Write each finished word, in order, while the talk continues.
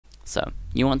So,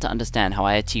 you want to understand how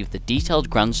I achieved the detailed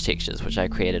grunge textures which I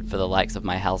created for the likes of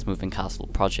my House Moving Castle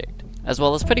project, as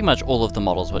well as pretty much all of the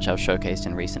models which I've showcased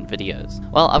in recent videos.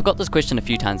 Well, I've got this question a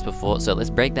few times before, so let's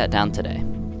break that down today.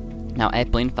 Now, a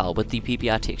blend file with the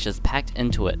PBR textures packed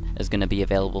into it is going to be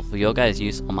available for your guys'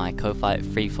 use on my Ko-Fi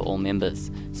free for all members,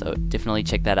 so definitely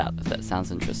check that out if that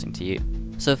sounds interesting to you.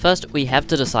 So first, we have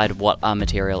to decide what our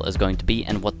material is going to be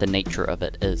and what the nature of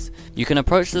it is. You can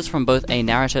approach this from both a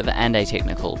narrative and a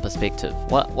technical perspective.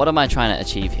 What am I trying to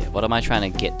achieve here? What am I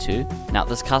trying to get to? Now,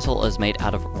 this castle is made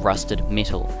out of rusted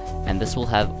metal, and this will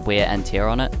have wear and tear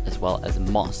on it, as well as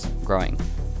moss growing,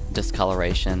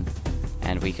 discoloration,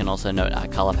 and we can also note our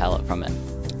color palette from it.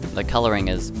 The coloring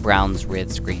is browns,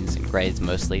 reds, greens, and greys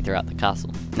mostly throughout the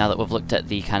castle. Now that we've looked at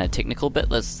the kind of technical bit,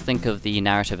 let's think of the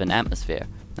narrative and atmosphere.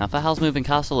 Now for House Moving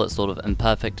Castle, it's sort of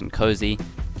imperfect and cozy.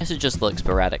 It should just look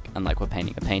sporadic and like we're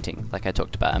painting a painting, like I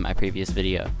talked about in my previous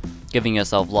video. Giving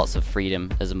yourself lots of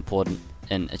freedom is important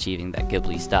in achieving that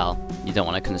Ghibli style. You don't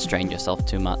want to constrain yourself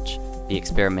too much. Be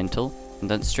experimental and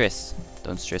don't stress.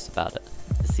 Don't stress about it.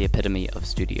 It's the epitome of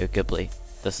Studio Ghibli.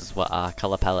 This is what our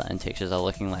color palette and textures are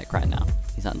looking like right now.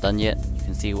 These aren't done yet. You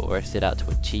can see what we're set out to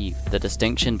achieve. The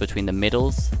distinction between the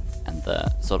metals and the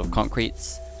sort of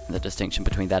concretes, the distinction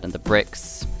between that and the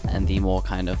bricks, and the more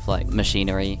kind of like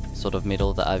machinery sort of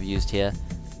metal that I've used here,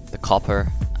 the copper,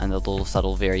 and the little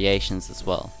subtle variations as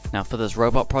well. Now for this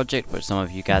robot project, which some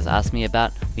of you guys asked me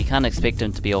about, we can't expect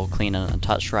him to be all clean and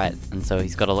untouched, right? And so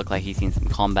he's got to look like he's seen some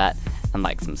combat, and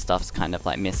like some stuff's kind of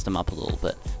like messed him up a little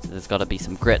bit. So there's got to be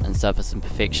some grit and surface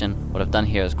imperfection. What I've done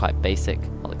here is quite basic.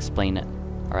 I'll explain it,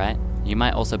 alright? You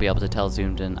might also be able to tell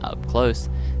zoomed in up close.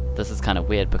 This is kind of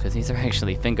weird because these are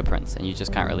actually fingerprints and you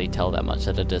just can't really tell that much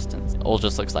at a distance. It all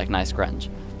just looks like nice grunge.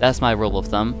 That's my rule of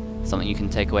thumb, something you can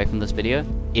take away from this video.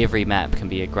 Every map can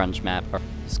be a grunge map.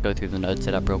 Let's go through the node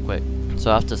setup real quick.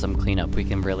 So after some cleanup, we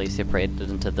can really separate it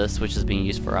into this, which is being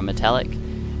used for our metallic,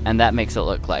 and that makes it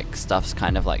look like stuff's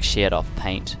kind of like shared off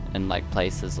paint in like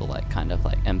places or like kind of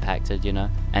like impacted, you know.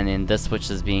 And then this,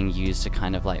 which is being used to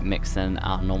kind of like mix in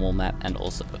our normal map and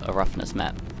also a roughness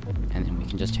map. And then we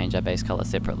can just change our base color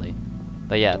separately.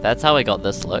 But yeah, that's how I got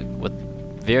this look, with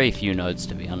very few nodes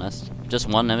to be honest. Just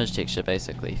one image texture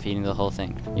basically, feeding the whole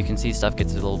thing. You can see stuff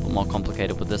gets a little bit more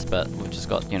complicated with this, but we've just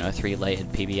got, you know, 3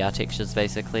 layered PBR textures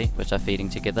basically, which are feeding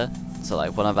together. So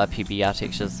like one of our PBR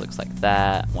textures looks like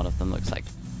that, one of them looks like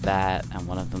that, and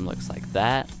one of them looks like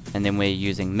that. And then we're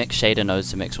using mix shader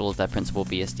nodes to mix all of their principal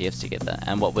BSDFs together.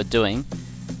 And what we're doing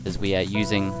is we are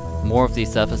using more of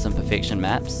these surface imperfection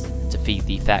maps to feed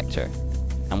the factor.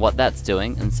 And what that's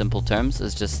doing in simple terms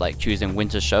is just like choosing when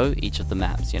to show each of the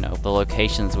maps, you know, the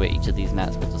locations where each of these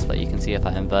maps will display. You can see if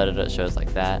I inverted it, it shows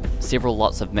like that. Several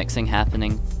lots of mixing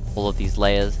happening, all of these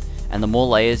layers, and the more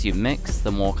layers you mix,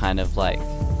 the more kind of like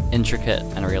intricate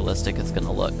and realistic it's going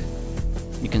to look.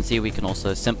 You can see we can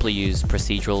also simply use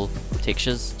procedural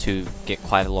textures to get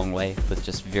quite a long way with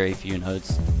just very few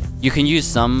nodes. You can use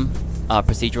some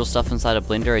procedural stuff inside a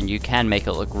Blender and you can make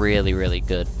it look really, really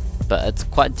good. But it's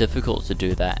quite difficult to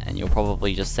do that, and you'll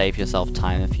probably just save yourself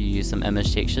time if you use some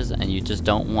image textures, and you just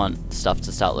don't want stuff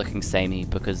to start looking samey,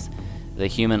 because the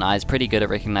human eye is pretty good at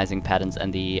recognizing patterns,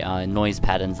 and the noise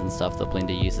patterns and stuff that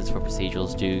Blender uses for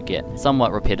procedurals do get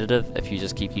somewhat repetitive if you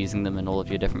just keep using them in all of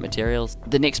your different materials.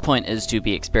 The next point is to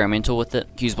be experimental with it.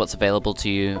 Use what's available to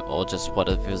you, or just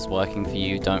whatever is working for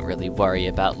you. Don't really worry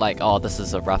about like, oh, this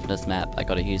is a roughness map, I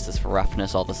gotta use this for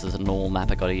roughness, or this is a normal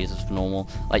map, I gotta use this for normal.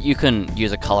 Like, you can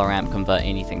use a color ramp, convert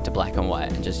anything to black and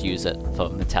white, and just use it for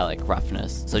metallic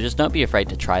roughness. So just don't be afraid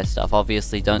to try stuff.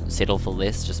 Obviously, don't settle for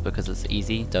less just because it's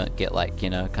easy. Don't get like, you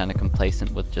know, kind of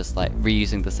complacent with just like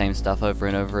reusing the same stuff over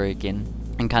and over again.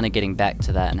 And kind of getting back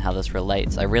to that and how this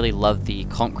relates, I really love the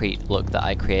concrete look that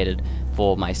I created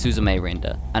for my Suzume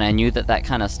render, and I knew that that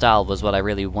kind of style was what I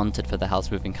really wanted for the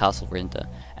House Moving Castle render.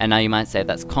 And now you might say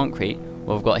that's concrete,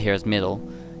 what we've got here is metal,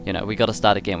 you know, we got to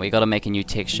start again, we got to make a new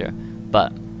texture.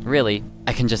 But really,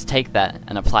 I can just take that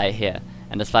and apply it here,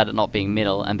 and despite it not being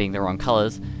metal and being the wrong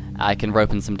colors, I can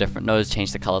rope in some different nodes,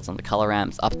 change the colors on the color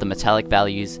ramps, up the metallic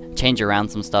values, change around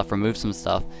some stuff, remove some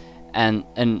stuff, and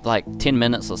in like 10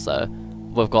 minutes or so,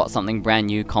 we've got something brand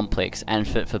new, complex, and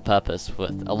fit for purpose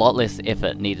with a lot less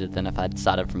effort needed than if I'd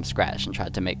started from scratch and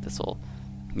tried to make this all.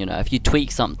 You know, if you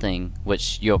tweak something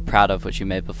which you're proud of, which you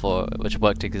made before, which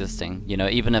worked existing, you know,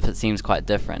 even if it seems quite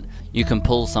different, you can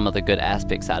pull some of the good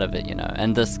aspects out of it, you know.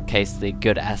 In this case, the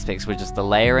good aspects were just the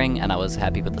layering, and I was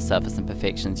happy with the surface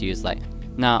imperfections used. Like,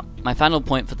 now, my final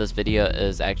point for this video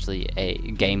is actually a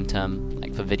game term,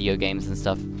 like for video games and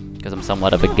stuff, because I'm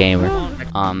somewhat of a gamer.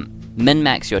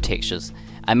 Min-max your textures.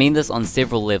 I mean this on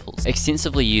several levels.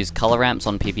 Extensively use color ramps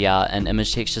on PBR and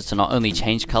image textures to not only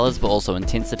change colors but also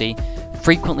intensity.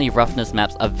 Frequently roughness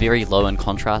maps are very low in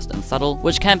contrast and subtle,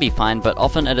 which can be fine, but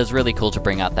often it is really cool to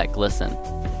bring out that glisten.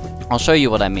 I'll show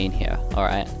you what I mean here,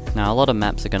 alright? Now a lot of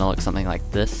maps are going to look something like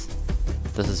this.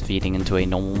 This is feeding into a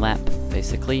normal map,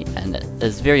 basically, and it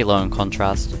is very low in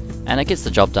contrast, and it gets the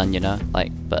job done, you know,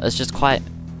 like, but it's just quite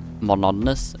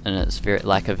monotonous, and it's very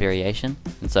lack of variation.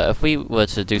 And so if we were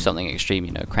to do something extreme,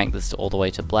 you know, crank this all the way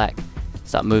to black,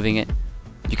 start moving it,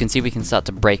 you can see we can start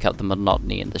to break up the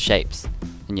monotony in the shapes.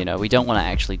 And you know, we don't want to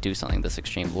actually do something this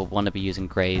extreme. We'll want to be using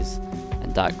grays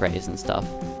and dark grays and stuff.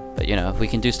 But you know, if we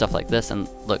can do stuff like this, and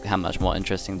look how much more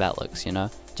interesting that looks, you know,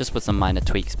 just with some minor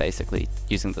tweaks basically,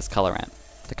 using this color ramp.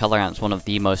 The color ramp's one of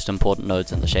the most important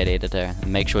nodes in the shade editor,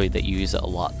 and make sure that you use it a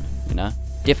lot, you know?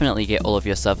 Definitely get all of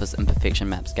your surface imperfection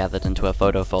maps gathered into a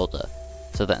photo folder,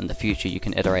 so that in the future you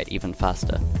can iterate even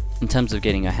faster. In terms of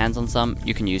getting your hands on some,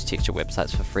 you can use texture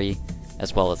websites for free,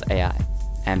 as well as AI.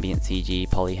 Ambient CG,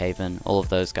 Polyhaven, all of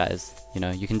those guys. You know,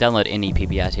 you can download any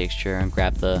PBR texture and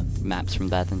grab the maps from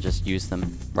that and just use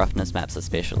them. Roughness maps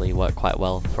especially work quite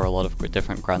well for a lot of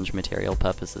different grunge material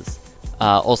purposes.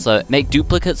 Also, make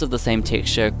duplicates of the same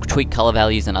texture, tweak color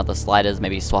values and other sliders,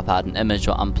 maybe swap out an image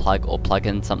or unplug or plug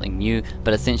in something new,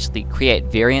 but essentially create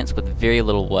variants with very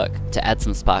little work to add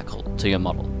some sparkle to your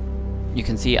model. You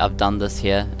can see I've done this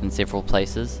here in several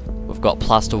places. We've got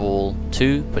Plasterwall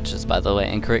 2, which is by the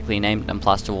way incorrectly named, and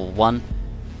Plasterwall 1.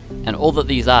 And all that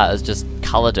these are is just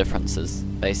color differences,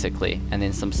 basically, and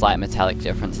then some slight metallic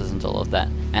differences and all of that.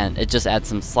 And it just adds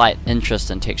some slight interest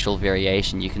and textural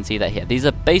variation. You can see that here. These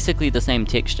are basically the same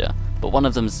texture, but one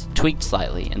of them's tweaked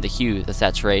slightly in the hue, the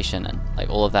saturation, and like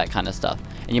all of that kind of stuff.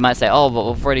 And you might say, oh, but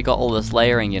we've already got all this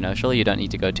layering, you know, surely you don't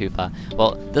need to go too far.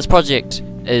 Well, this project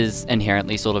is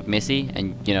inherently sort of messy,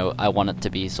 and you know, I want it to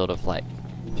be sort of like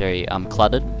very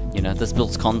cluttered. You know, this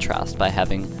builds contrast by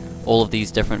having all of these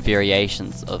different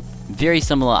variations of very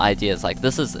similar ideas. Like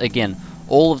this is, again,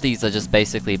 all of these are just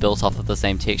basically built off of the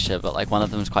same texture, but like one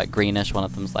of them is quite greenish, one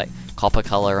of them's like copper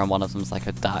color, and one of them's like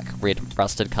a dark red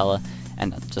rusted color,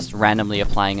 and just randomly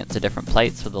applying it to different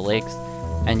plates for the legs.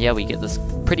 And yeah, we get this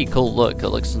pretty cool look. It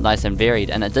looks nice and varied,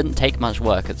 and it didn't take much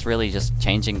work. It's really just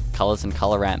changing colors and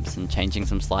color ramps and changing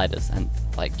some sliders, and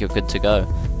like you're good to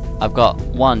go. I've got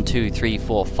 1, 2, 3,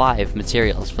 4, 5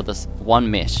 materials for this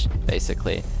one mesh,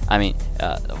 basically. I mean,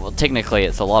 well, technically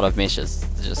it's a lot of meshes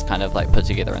just kind of like put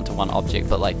together into one object,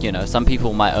 but like, you know, some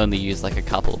people might only use like a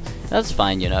couple. That's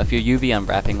fine, you know, if you're UV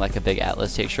unwrapping like a big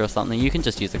atlas texture or something, you can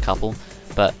just use a couple,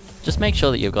 but just make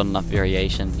sure that you've got enough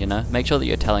variation, you know? Make sure that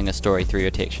you're telling a story through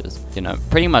your textures. You know,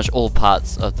 pretty much all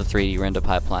parts of the 3D render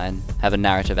pipeline have a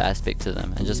narrative aspect to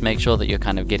them, and just make sure that you're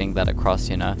kind of getting that across,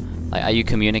 you know? Like, are you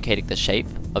communicating the shape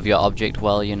of your object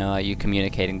well, you know? Are you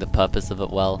communicating the purpose of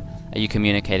it well? Are you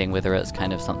communicating whether it's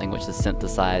kind of something which is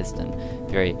synthesized and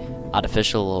very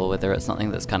artificial, or whether it's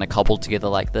something that's kind of cobbled together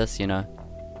like this, you know?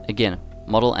 Again,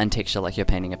 model and texture like you're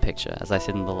painting a picture, as I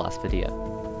said in the last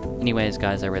video. Anyways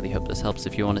guys, I really hope this helps.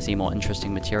 If you want to see more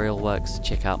interesting material works,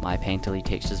 check out my Painterly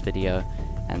Textures video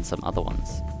and some other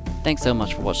ones. Thanks so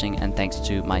much for watching, and thanks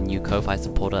to my new Ko-Fi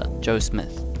supporter, Joe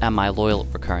Smith, and my loyal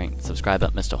recurring subscriber,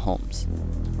 Mr. Holmes.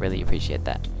 Really appreciate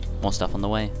that. More stuff on the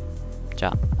way.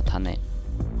 Ciao, atane.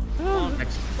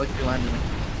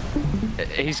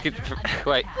 He's good.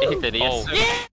 Wait, Ethan, he has